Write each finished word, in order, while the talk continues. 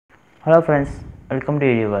Hello friends, welcome to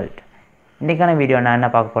video world. இன்றைக்கான video நான் என்ன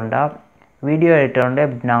பார்க்க போறேன்னா வீடியோ எடிட்டர் வந்து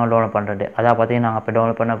எப்படி நாங்கள் டவுன்லோட் பண்ணுறது. அதாவது பார்த்தீங்கன்னா நாங்கள் இப்போ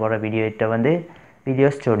டவுன்லோட் பண்ண போகிற வீடியோ எடிட்டர் வந்து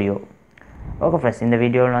videoStudio. ஓகே ஃப்ரெண்ட்ஸ், இந்த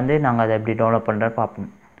வீடியோவில் வந்து நாங்கள் அதை எப்படி டவுன்லோட் பண்ணுறது பார்ப்போம்.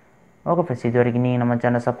 ஓகே ஃப்ரெண்ட்ஸ், இது வரைக்கும் நீங்கள் நம்ம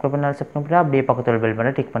சேனல் சப்ஸ்கிரைப் பண்ணால் அப்படியே பக்கத்தில் பெல்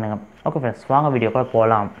பட்டனை கிளிக் பண்ணுங்கள். ஓகே ஃப்ரெண்ட்ஸ், வாங்க வீடியோக்குள்ள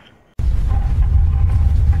போகலாம்.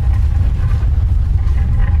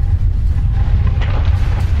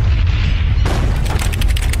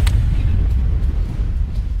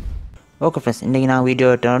 ஓகே ஃப்ரெண்ட்ஸ், இன்றைக்கி நான் வீடியோ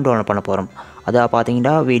எடிட்டர் டவுன்லோட் பண்ண போகிறோம். அதாவது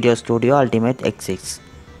பார்த்தீங்கன்னா videoStudio Ultimate X6.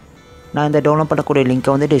 நான் இந்த டவுன்லோட் பண்ணக்கூடிய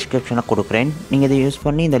லிங்க்கை வந்து டிஸ்கிரிப்ஷனில் கொடுக்குறேன். நீங்கள் இதை யூஸ்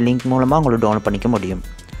பண்ணி இந்த லிங்க் மூலமாக உங்களுக்கு டவுன்லோட் பண்ணிக்க முடியும்.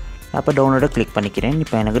 அப்போ டவுன்லோடை கிளிக் பண்ணிக்கிறேன்.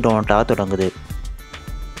 இப்போ எனக்கு டவுன்லோட் ஆக தொடங்குது.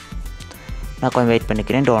 நான் கொஞ்சம் வெயிட்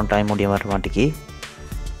பண்ணிக்கிறேன். டவுன்லோட் ஆகி முடியும் வர மாட்டேங்கி.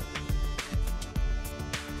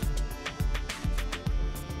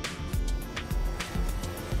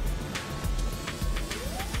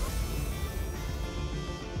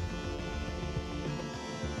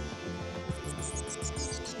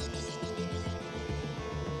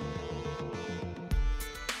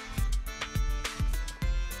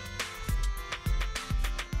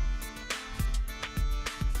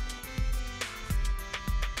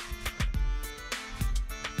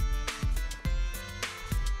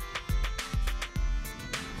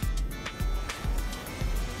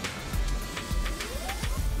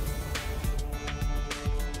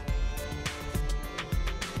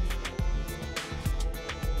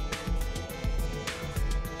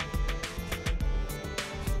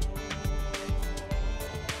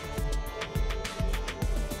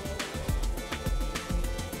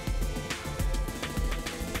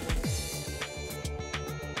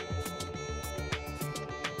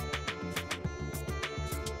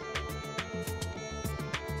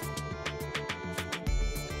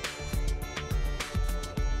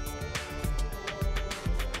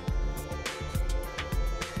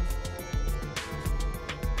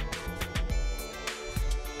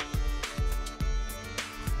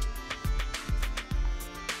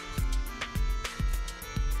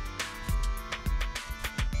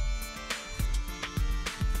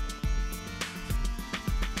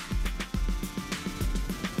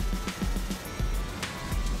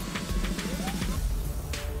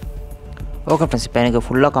 ஓகே ஃப்ரெண்ட்ஸ், இப்போ எனக்கு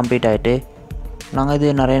ஃபுல்லாக கம்ப்ளீட் ஆகிட்டு நாங்கள் இது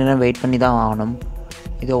நிறைய நேரம் வெயிட் பண்ணி தான் வாங்கணும்.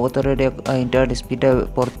 இது ஒருத்தருடைய இன்டர்நெட் ஸ்பீடை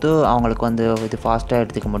பொறுத்து அவங்களுக்கு வந்து இது ஃபாஸ்ட்டாக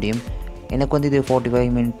எடுத்துக்க முடியும். எனக்கு வந்து இது 45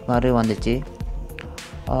 மினிட் மாதிரி வந்துச்சு.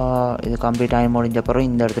 இது கம்ப்ளீட் ஆகி முடிஞ்ச அப்புறம்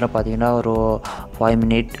இந்த இடத்துல பார்த்தீங்கன்னா ஒரு 5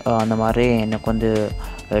 மினிட் அந்த மாதிரி எனக்கு வந்து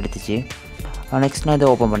எடுத்துச்சு. நெக்ஸ்ட் நான்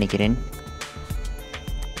இதை ஓப்பன் பண்ணிக்கிறேன்.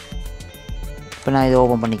 இப்போ நான் இதை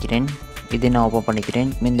ஓப்பன் பண்ணிக்கிறேன். இது நான் ஓப்பன்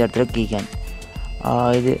பண்ணிக்கிறேன். இந்த இடத்துல கீகன்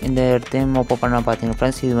இது இந்த இடத்தையும் ஓப்பன் பண்ண பார்த்தீங்கன்னா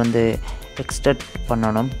ஃப்ரெண்ட்ஸ், இது வந்து எக்ஸ்ட்ராக்ட்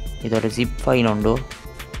பண்ணணும். இதோட ஜிப் ஃபைல் உண்டு.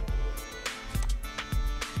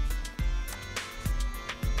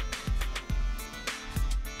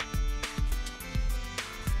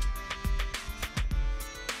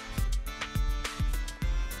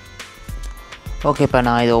 ஓகே, இப்போ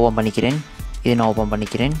நான் இதை ஓப்பன் பண்ணிக்கிறேன். இதை நான் ஓப்பன்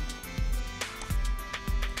பண்ணிக்கிறேன்.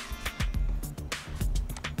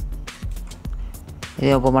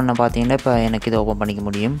 இதை ஓப்பன் பண்ண பார்த்தீங்கன்னா இப்போ எனக்கு இதை ஓப்பன் பண்ணிக்க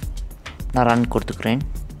முடியும். நான் ரன் கொடுத்துக்கிறேன்.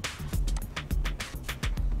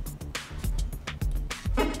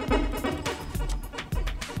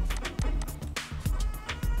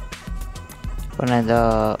 இப்போ நான்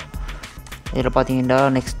இதில் பார்த்தீங்கன்னா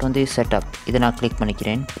நெக்ஸ்ட் வந்து செட்டப். இதை நான் கிளிக்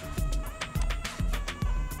பண்ணிக்கிறேன்.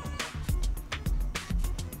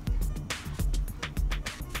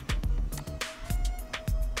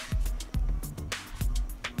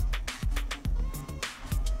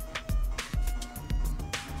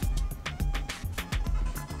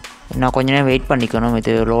 நான் கொஞ்ச நேரம் வெயிட் பண்ணிக்கணும்.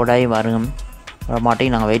 இது லோடாகி வரும்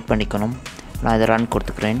மாட்டையும் நாங்கள் வெயிட் பண்ணிக்கணும். நான் இதை ரன்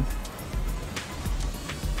கொடுத்துக்கிறேன்.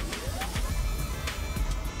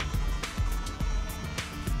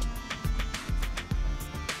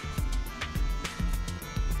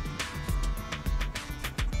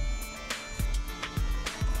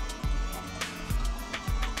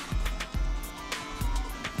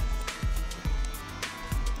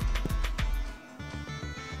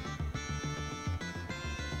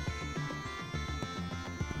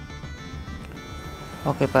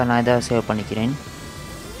 ஓகே, இப்போ நான் இதை சேவ் பண்ணிக்கிறேன்.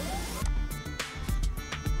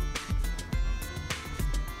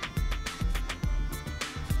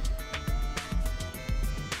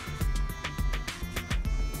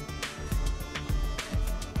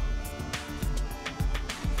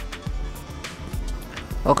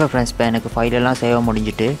 ஓகே ஃப்ரெண்ட்ஸ், இப்போ எனக்கு ஃபைலெல்லாம் சேவ்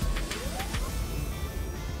முடிஞ்சிட்டு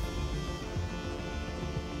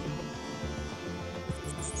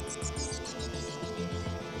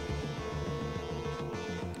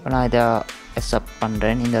இப்போ நான் இதை அக்செப்ட்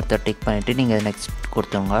பண்ணுறேன். இந்த இடத்த டிக் பண்ணிவிட்டு நீங்கள் நெக்ஸ்ட்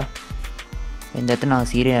கொடுத்துருங்க. இந்த இடத்துல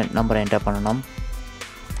நாங்கள் சீரியல் நம்பரை என்டர் பண்ணணும்.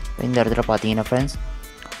 இந்த இடத்துல பார்த்தீங்கன்னா ஃப்ரெண்ட்ஸ்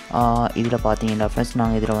இதில் பார்த்தீங்கன்னா ஃப்ரெண்ட்ஸ்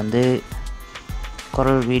நாங்கள் இதில் வந்து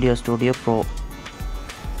corel videoStudio Pro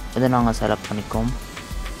இதை நாங்கள் செலக்ட் பண்ணிக்கோம்.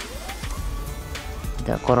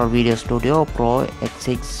 இந்த corel videoStudio Pro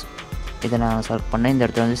X6 இதை நாங்கள் செலக்ட் பண்ணேன். இந்த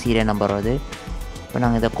இடத்துல வந்து சீரியல் நம்பர் வருது. இப்போ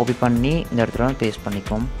நாங்கள் இதை காப்பி பண்ணி இந்த இடத்துல வந்து பேஸ்ட்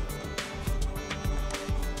பண்ணிக்கோம்.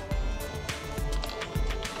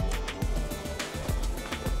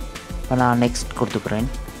 இப்போ நான் நெக்ஸ்ட் கொடுத்துக்கிறேன்.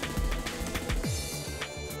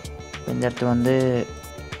 இந்த இடத்துல வந்து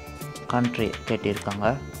கண்ட்ரி கேட்டிருக்காங்க.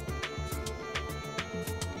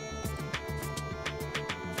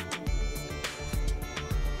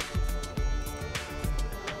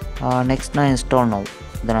 நெக்ஸ்ட் நான் இன்ஸ்டால் நவ்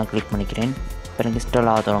இதை நான் கிளிக் பண்ணிக்கிறேன். இப்போ எனக்கு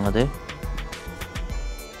இன்ஸ்டால் ஆக தொடங்குது.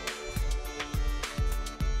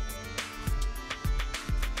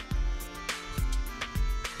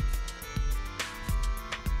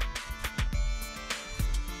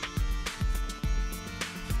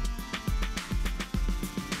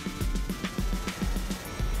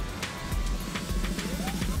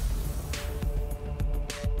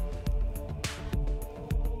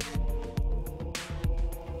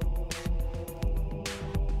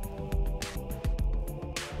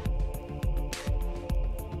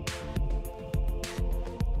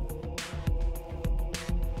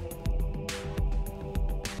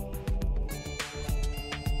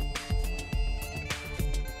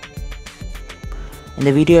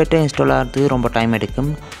 இந்த வீடியோ எட்ட இன்ஸ்டால் ஆகிறதுக்கு ரொம்ப டைம்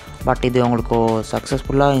எடுக்கும். பட் இது உங்களுக்கு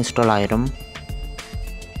சக்ஸஸ்ஃபுல்லாக இன்ஸ்டால் ஆயிரும்.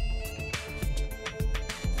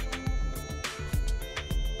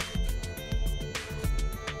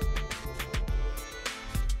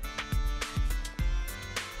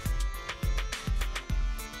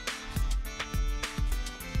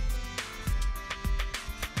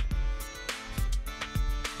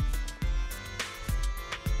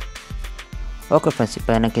 ஓகே ஃப்ரெண்ட்ஸ்,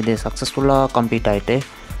 இப்போ எனக்கு இது சக்ஸஸ்ஃபுல்லாக கம்ப்ளீட் ஆகிட்டு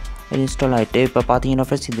இன்ஸ்டால் ஆகிட்டு இப்போ பார்த்தீங்கன்னா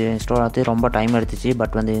ஃப்ரெண்ட்ஸ் இது இன்ஸ்டால் ஆகிறது ரொம்ப டைம் எடுத்துச்சு.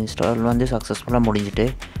 பட் வந்து இன்ஸ்டால் வந்து சக்ஸஸ்ஃபுல்லாக முடிஞ்சிட்டு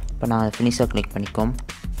இப்போ நான் ஃபினிஷாக கிளிக் பண்ணிக்கோம்.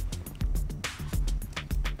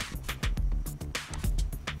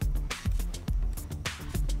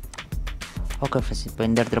 ஓகே ஃப்ரெண்ட்ஸ், இப்போ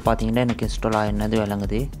இந்த இடத்துல பார்த்தீங்கன்னா எனக்கு இன்ஸ்டால் ஆகினது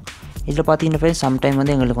விளங்குது. இதில் பார்த்தீங்கன்னா ஃப்ரெண்ட்ஸ் சம்டைம்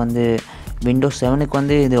வந்து எங்களுக்கு வந்து Windows 7க்கு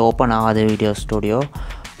வந்து இது ஓப்பன் ஆகாது videoStudio.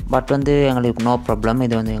 பட் வந்து எங்களுக்கு நோ ப்ராப்ளம்.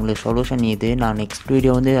 இது வந்து எங்களுக்கு சொல்யூஷன். இது நான் நெக்ஸ்ட்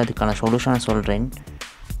வீடியோ வந்து அதுக்கான சொல்யூஷனை சொல்கிறேன்.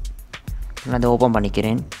 நான் அதை ஓப்பன்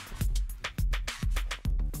பண்ணிக்கிறேன்.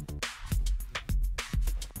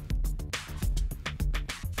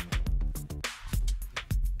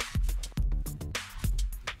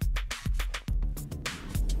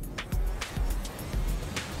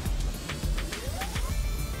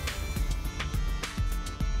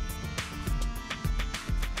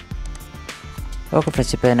 ஓகே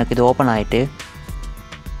ஃப்ரெண்ட்ஸ், இப்போ எனக்கு இது ஓப்பன் ஆகிட்டு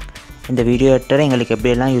இந்த வீடியோ எடிட்டரை எங்களுக்கு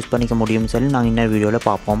எப்படியெல்லாம் யூஸ் பண்ணிக்க முடியும்னு சொல்லி நாங்கள் இன்னொரு வீடியோவில்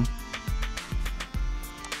பார்ப்போம்.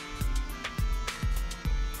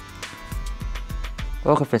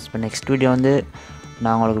 ஓகே ஃப்ரெண்ட்ஸ், இப்போ நெக்ஸ்ட் வீடியோ வந்து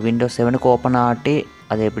நான் உங்களுக்கு Windows 7க்கு ஓப்பன் ஆகிட்டு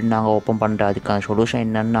அதை எப்படி நாங்கள் ஓப்பன் பண்ணுற அதுக்கான சொல்யூஷன்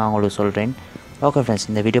என்னென்னு நான் உங்களுக்கு சொல்கிறேன். ஓகே ஃப்ரெண்ட்ஸ்,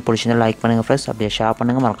 இந்த வீடியோ பிடிச்சிருந்தால் லைக் பண்ணுங்கள் ஃப்ரெண்ட்ஸ். அப்படியே ஷேர்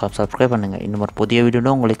பண்ணுங்கள், மறக்காம சப்ஸ்கிரைப் பண்ணுங்கள். இன்னும் ஒரு புதிய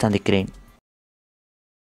வீடியோவில் உங்களை சந்திக்கிறேன்.